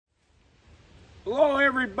Hello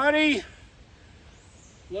everybody,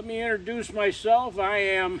 let me introduce myself. I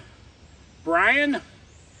am Brian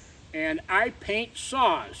and I paint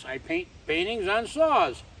saws. I paint paintings on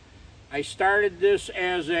saws. I started this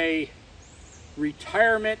as a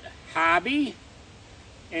retirement hobby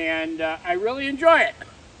and I really enjoy it.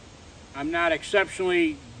 I'm not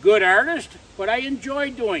exceptionally good artist, but I enjoy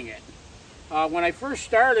doing it. When I first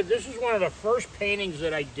started, this is one of the first paintings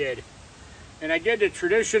that I did. And I did the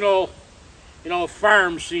traditional,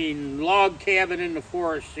 farm scene, log cabin in the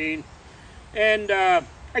forest scene. And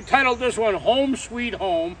I titled this one Home Sweet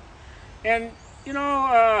Home. And,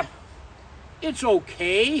 it's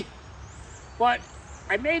okay, but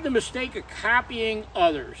I made the mistake of copying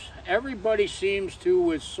others. Everybody seems to,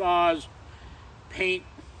 with saws, paint,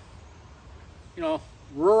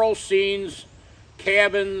 rural scenes,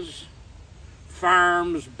 cabins,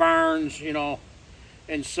 farms, barns,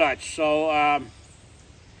 and such. So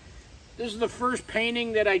this is the first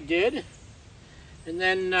painting that I did, and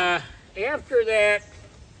then after that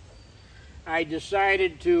I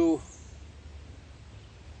decided to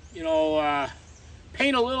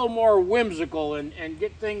paint a little more whimsical and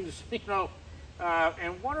get things,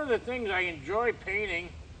 and one of the things I enjoy painting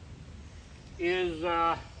is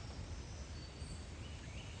the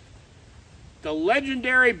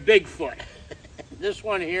legendary Bigfoot. This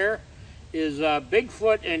one here is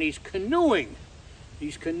Bigfoot, and he's canoeing.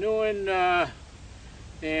 He's canoeing,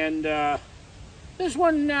 and this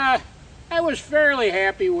one I was fairly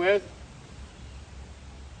happy with.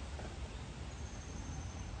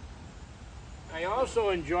 I also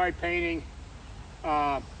enjoy painting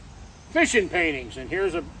fishing paintings, and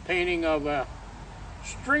here's a painting of a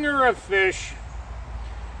stringer of fish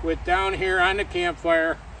with, down here on the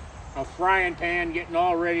campfire, a frying pan getting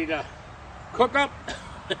all ready to cook up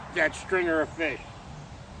that stringer of fish.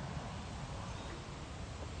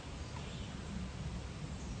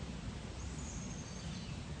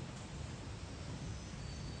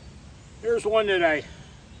 Here's one that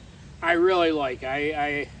I really like.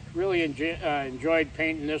 I really enjoyed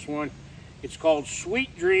painting this one. It's called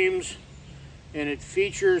Sweet Dreams, and it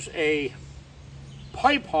features a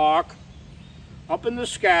pipe hawk up in the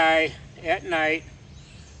sky at night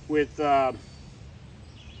with some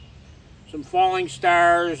falling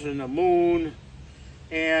stars and the moon,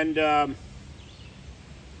 and I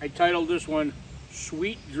titled this one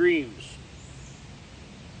Sweet Dreams.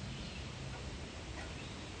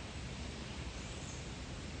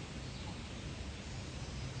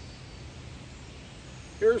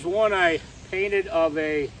 Here's one I painted of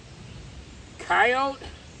a coyote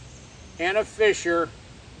and a fisher,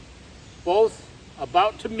 both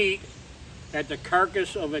about to meet at the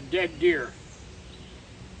carcass of a dead deer.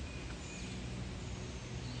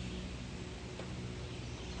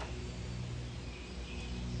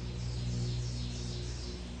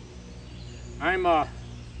 I'm a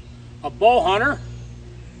bow hunter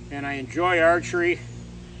and I enjoy archery,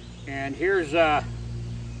 and here's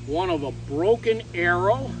one of a broken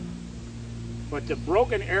arrow, but the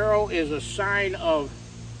broken arrow is a sign of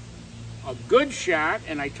a good shot,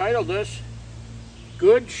 and I titled this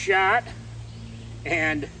Good Shot.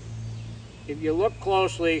 And if you look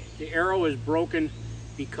closely, the arrow is broken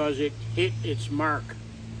because it hit its mark.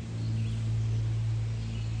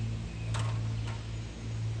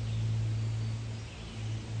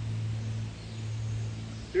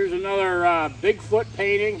 Here's another Bigfoot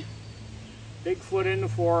painting. Bigfoot in the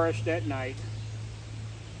forest at night.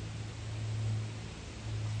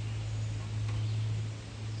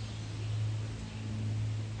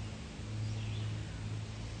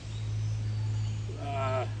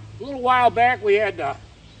 A little while back we had the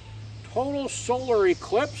total solar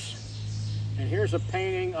eclipse, and here's a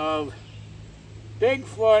painting of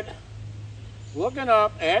Bigfoot looking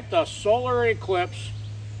up at the solar eclipse,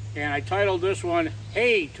 and I titled this one,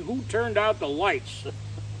 Hey, Who Turned Out the Lights?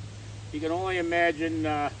 You can only imagine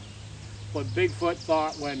what Bigfoot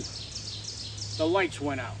thought when the lights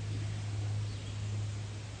went out.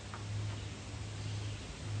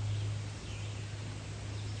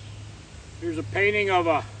 Here's a painting of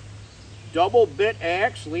a double bit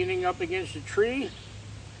axe leaning up against a tree,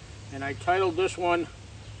 and I titled this one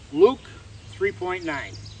Luke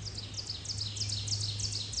 3.9.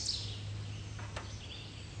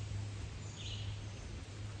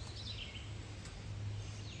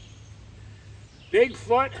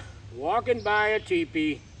 Bigfoot walking by a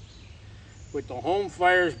teepee with the home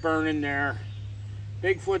fires burning there.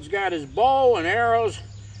 Bigfoot's got his bow and arrows,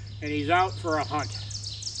 and he's out for a hunt.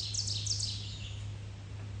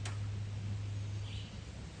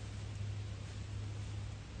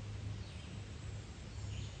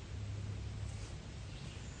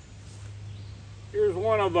 Here's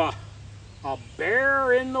one of a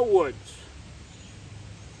bear in the woods.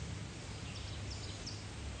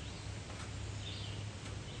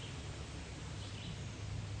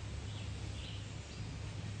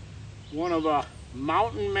 One of a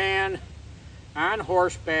mountain man on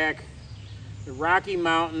horseback, the Rocky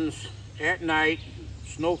Mountains at night.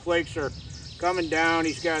 Snowflakes are coming down.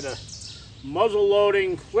 He's got a muzzle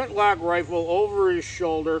loading flintlock rifle over his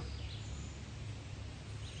shoulder.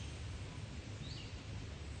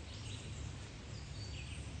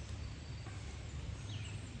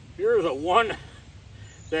 Here's a one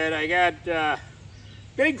that I got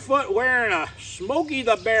Bigfoot wearing a Smokey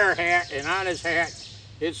the Bear hat, and on his hat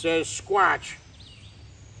it says Squatch.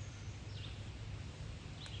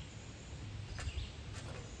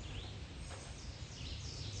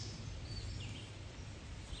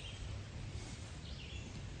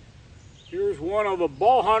 Here's one of a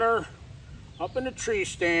bow hunter up in the tree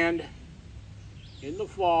stand in the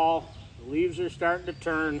fall. The leaves are starting to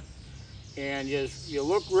turn, and you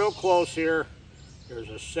look real close here, there's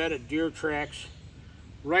a set of deer tracks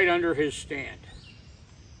right under his stand.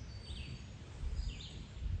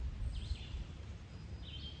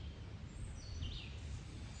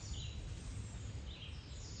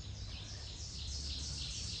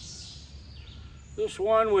 This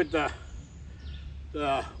one with the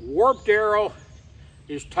warped arrow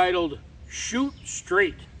is titled Shoot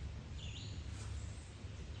Straight.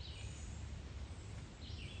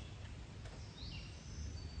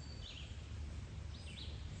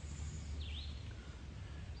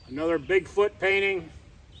 Another Bigfoot painting.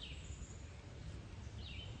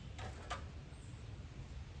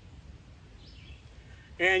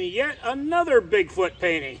 And yet another Bigfoot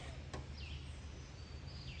painting.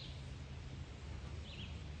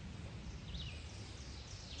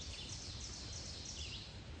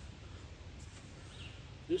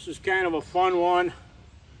 This is kind of a fun one.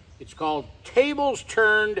 It's called Tables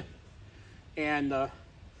Turned, and the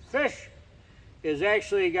fish is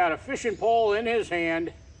actually got a fishing pole in his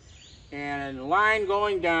hand and a line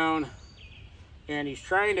going down, and he's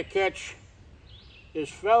trying to catch this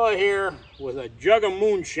fella here with a jug of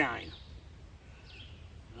moonshine.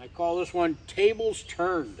 I call this one Tables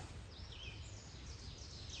Turned.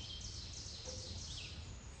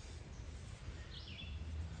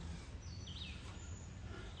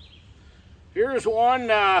 Here's one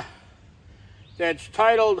that's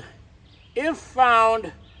titled, If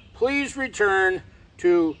Found, Please Return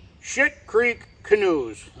to Shit Creek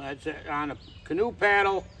Canoes. That's on a canoe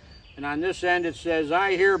paddle, and on this end it says,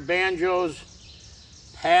 I hear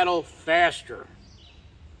banjos, paddle faster.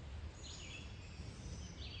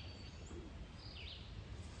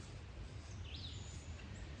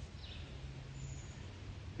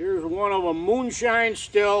 Here's one of a moonshine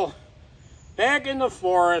still back in the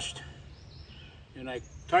forest. And I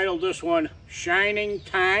titled this one Shining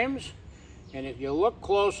Times. And if you look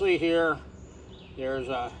closely here, there's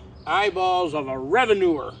eyeballs of a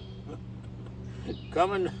revenuer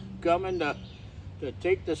coming to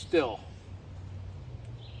take the still.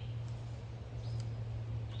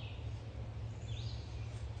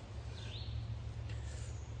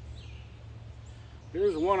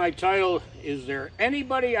 Here's one I titled, Is There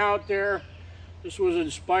Anybody Out There? This was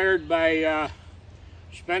inspired by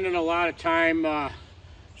spending a lot of time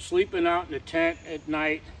sleeping out in the tent at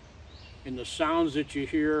night, and the sounds that you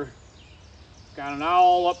hear. Got an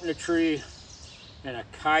owl up in the tree and a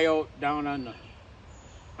coyote down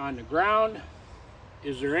on the ground.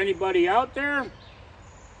 Is there anybody out there?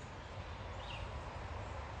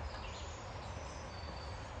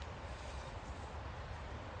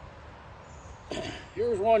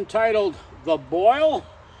 Here's one titled The Boil,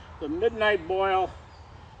 the Midnight Boil,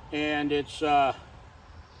 and it's a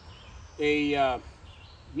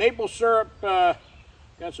maple syrup, got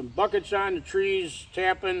some buckets on the trees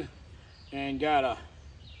tapping, and got a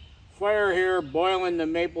fire here boiling the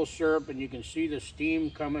maple syrup, and you can see the steam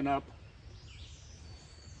coming up.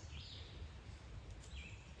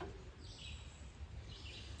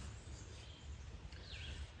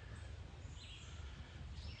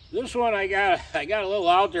 This one I got a little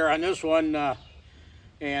out there on this one,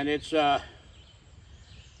 and it's a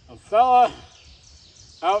fella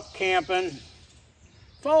out camping.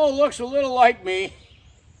 Fellow looks a little like me.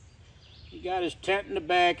 He got his tent in the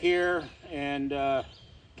back here and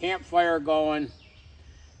campfire going.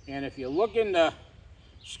 And if you look in the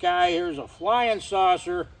sky, here's a flying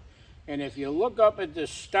saucer. And if you look up at the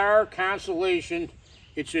star constellation,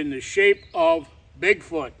 it's in the shape of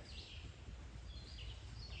Bigfoot.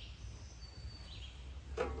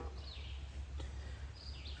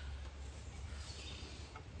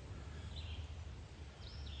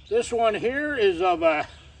 This one here is of a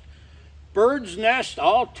bird's nest,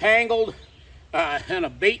 all tangled in a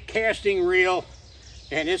bait casting reel.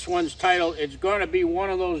 And this one's titled, It's Gonna Be One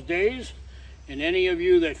of Those Days. And any of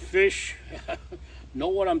you that fish know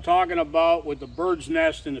what I'm talking about with the bird's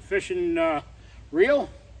nest and the fishing reel.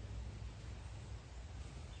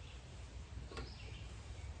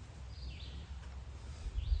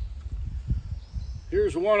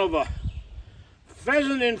 Here's one of a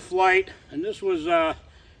pheasant in flight, and this was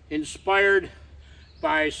inspired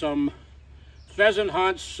by some pheasant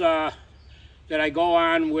hunts that I go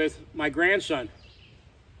on with my grandson.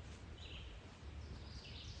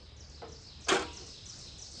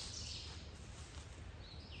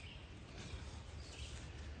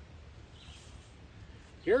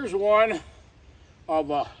 Here's one of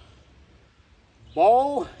a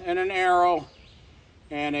bow and an arrow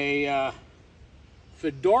and a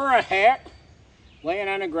fedora hat laying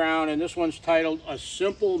on the ground, and this one's titled A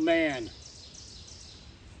Simple Man.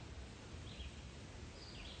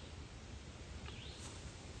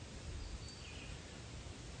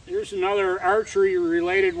 Here's another archery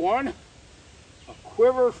related one. A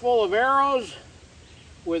quiver full of arrows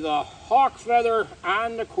with a hawk feather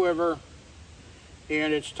on the quiver,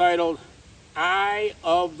 and it's titled Eye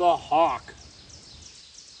of the Hawk.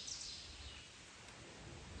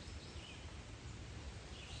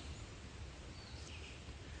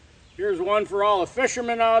 Here's one for all the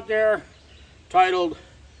fishermen out there, titled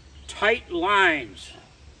Tight Lines.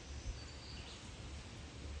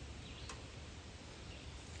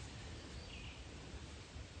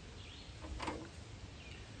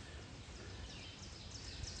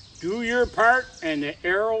 Do your part and the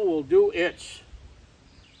arrow will do its.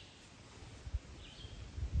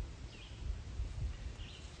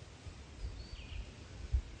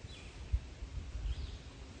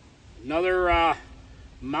 Another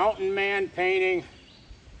mountain man painting.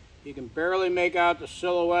 You can barely make out the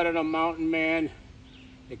silhouette of the mountain man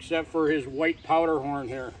except for his white powder horn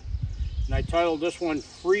here. And I titled this one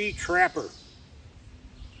Free Trapper.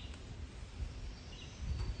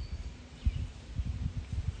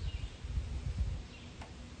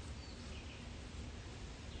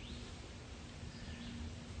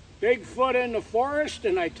 Bigfoot in the Forest,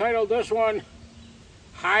 and I titled this one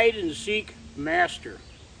Hide and Seek Master.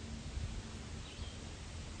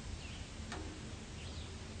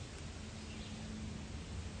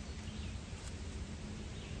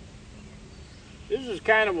 This is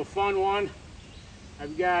kind of a fun one.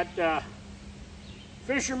 I've got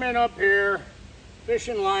fishermen up here,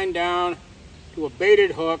 fishing line down to a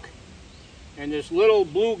baited hook, and this little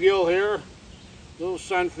bluegill here, little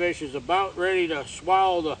sunfish, is about ready to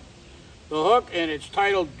swallow the hook, and it's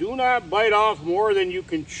titled Do Not Bite Off More Than You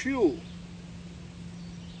Can Chew.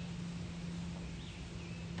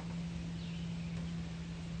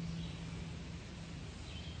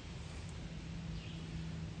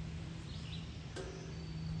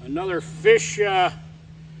 Another fish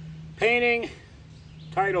painting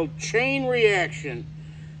titled Chain Reaction,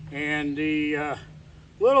 and the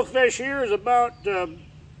little fish here is about to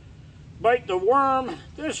bite the worm.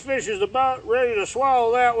 This fish is about ready to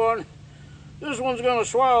swallow that one. This one's going to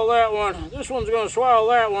swallow that one. This one's going to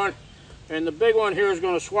swallow that one, and the big one here is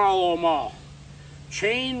going to swallow them all.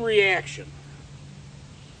 Chain Reaction.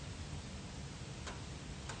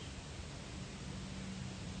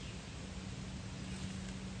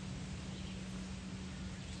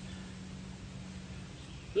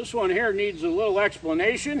 This one here needs a little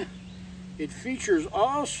explanation. It features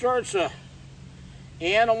all sorts of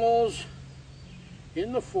animals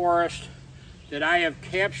in the forest that I have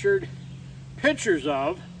captured pictures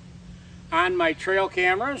of on my trail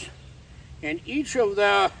cameras, and each of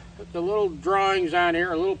the little drawings on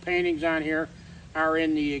here, or little paintings on here, are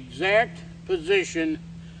in the exact position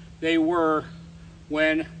they were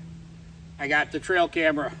when I got the trail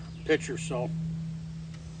camera pictures. So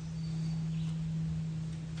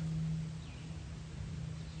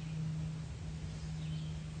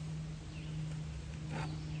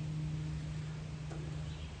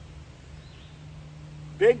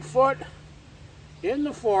Bigfoot in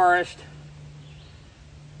the forest.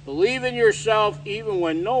 Believe in yourself even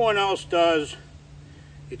when no one else does.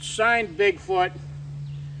 It's signed Bigfoot.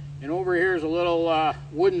 And over here is a little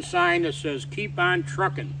wooden sign that says Keep On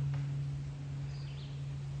Truckin'.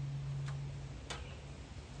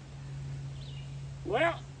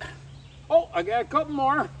 Well, oh, I got a couple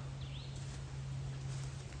more.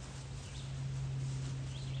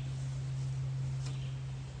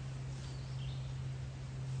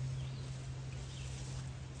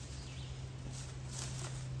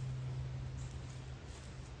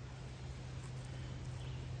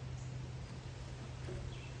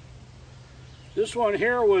 This one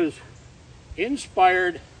here was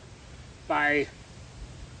inspired by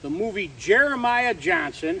the movie Jeremiah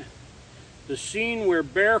Johnson, the scene where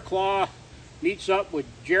Bear Claw meets up with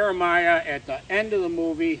Jeremiah at the end of the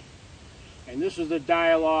movie, and this is the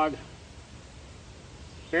dialogue.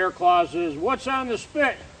 Bear Claw says, "What's on the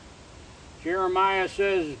spit?" Jeremiah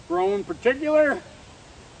says, "Grown particular."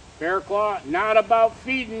 Bear Claw, "Not about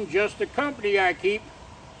feeding, just the company I keep."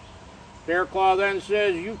 Bear Claw then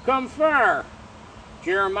says, "You've come far."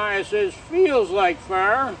 Jeremiah says, "Feels like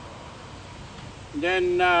far." And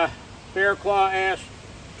then Bear Claw asks,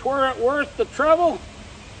 "'Twere it worth the trouble?"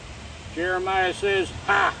 Jeremiah says,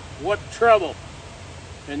 "Ha, what trouble?"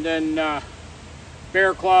 And then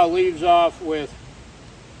Bear Claw leaves off with,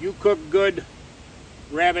 "You cook good,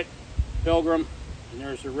 rabbit pilgrim." And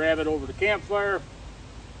there's the rabbit over the campfire.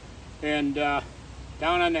 And down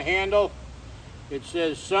on the handle, it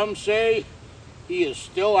says, "Some say he is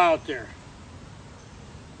still out there."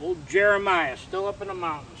 Old Jeremiah, still up in the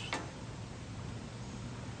mountains.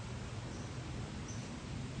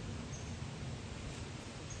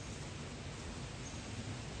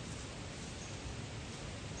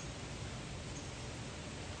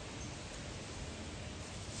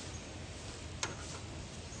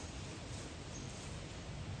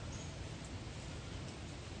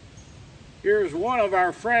 Here's one of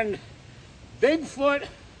our friend Bigfoot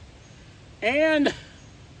and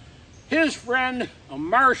his friend, a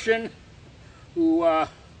Martian, who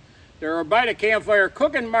they were by the campfire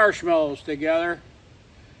cooking marshmallows together.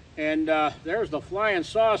 And there's the flying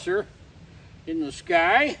saucer in the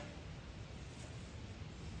sky.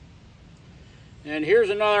 And here's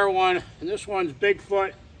another one, and this one's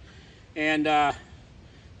Bigfoot, and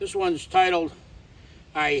this one's titled,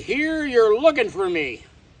 "I Hear You're Looking for Me."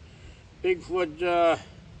 Bigfoot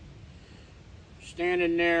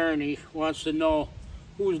standing there, and he wants to know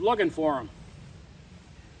who's looking for him.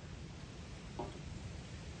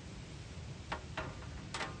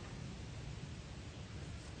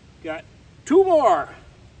 Got two more.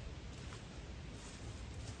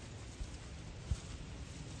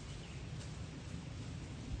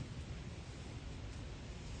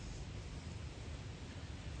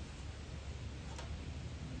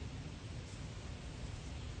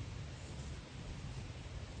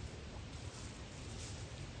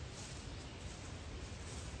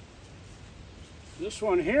 This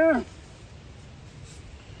one here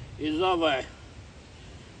is of a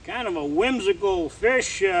kind of a whimsical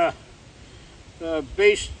fish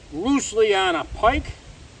based loosely on a pike.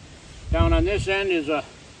 Down on this end is a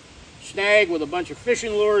snag with a bunch of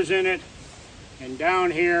fishing lures in it, and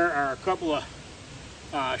down here are a couple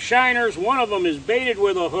of shiners. One of them is baited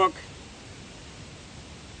with a hook.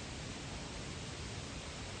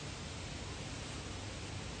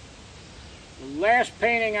 The last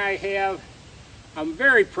painting I have, I'm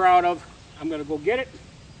very proud of. I'm going to go get it.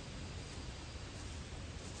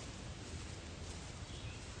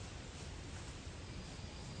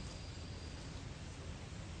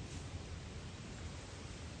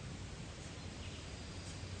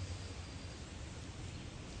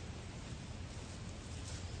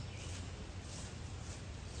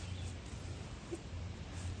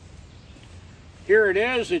 Here it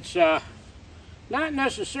is. It's not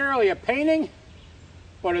necessarily a painting,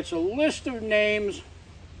 but it's a list of names.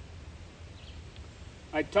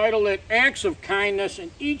 I titled it Acts of Kindness,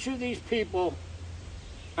 and each of these people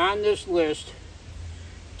on this list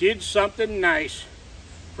did something nice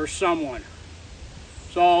for someone.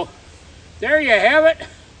 So there you have it,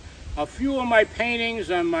 a few of my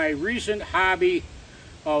paintings on my recent hobby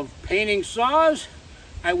of painting saws.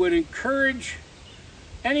 I would encourage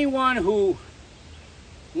anyone who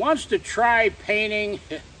wants to try painting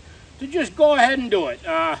to just go ahead and do it.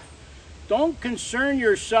 Don't concern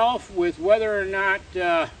yourself with whether or not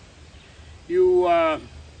you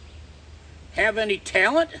have any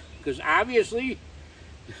talent, because obviously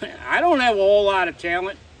I don't have a whole lot of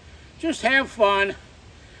talent. Just have fun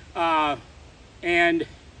and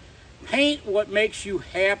paint what makes you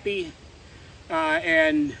happy,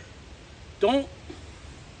 and don't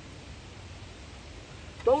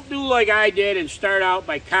do like I did and start out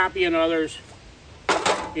by copying others.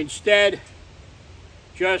 Instead,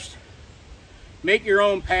 just make your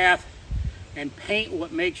own path and paint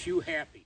what makes you happy.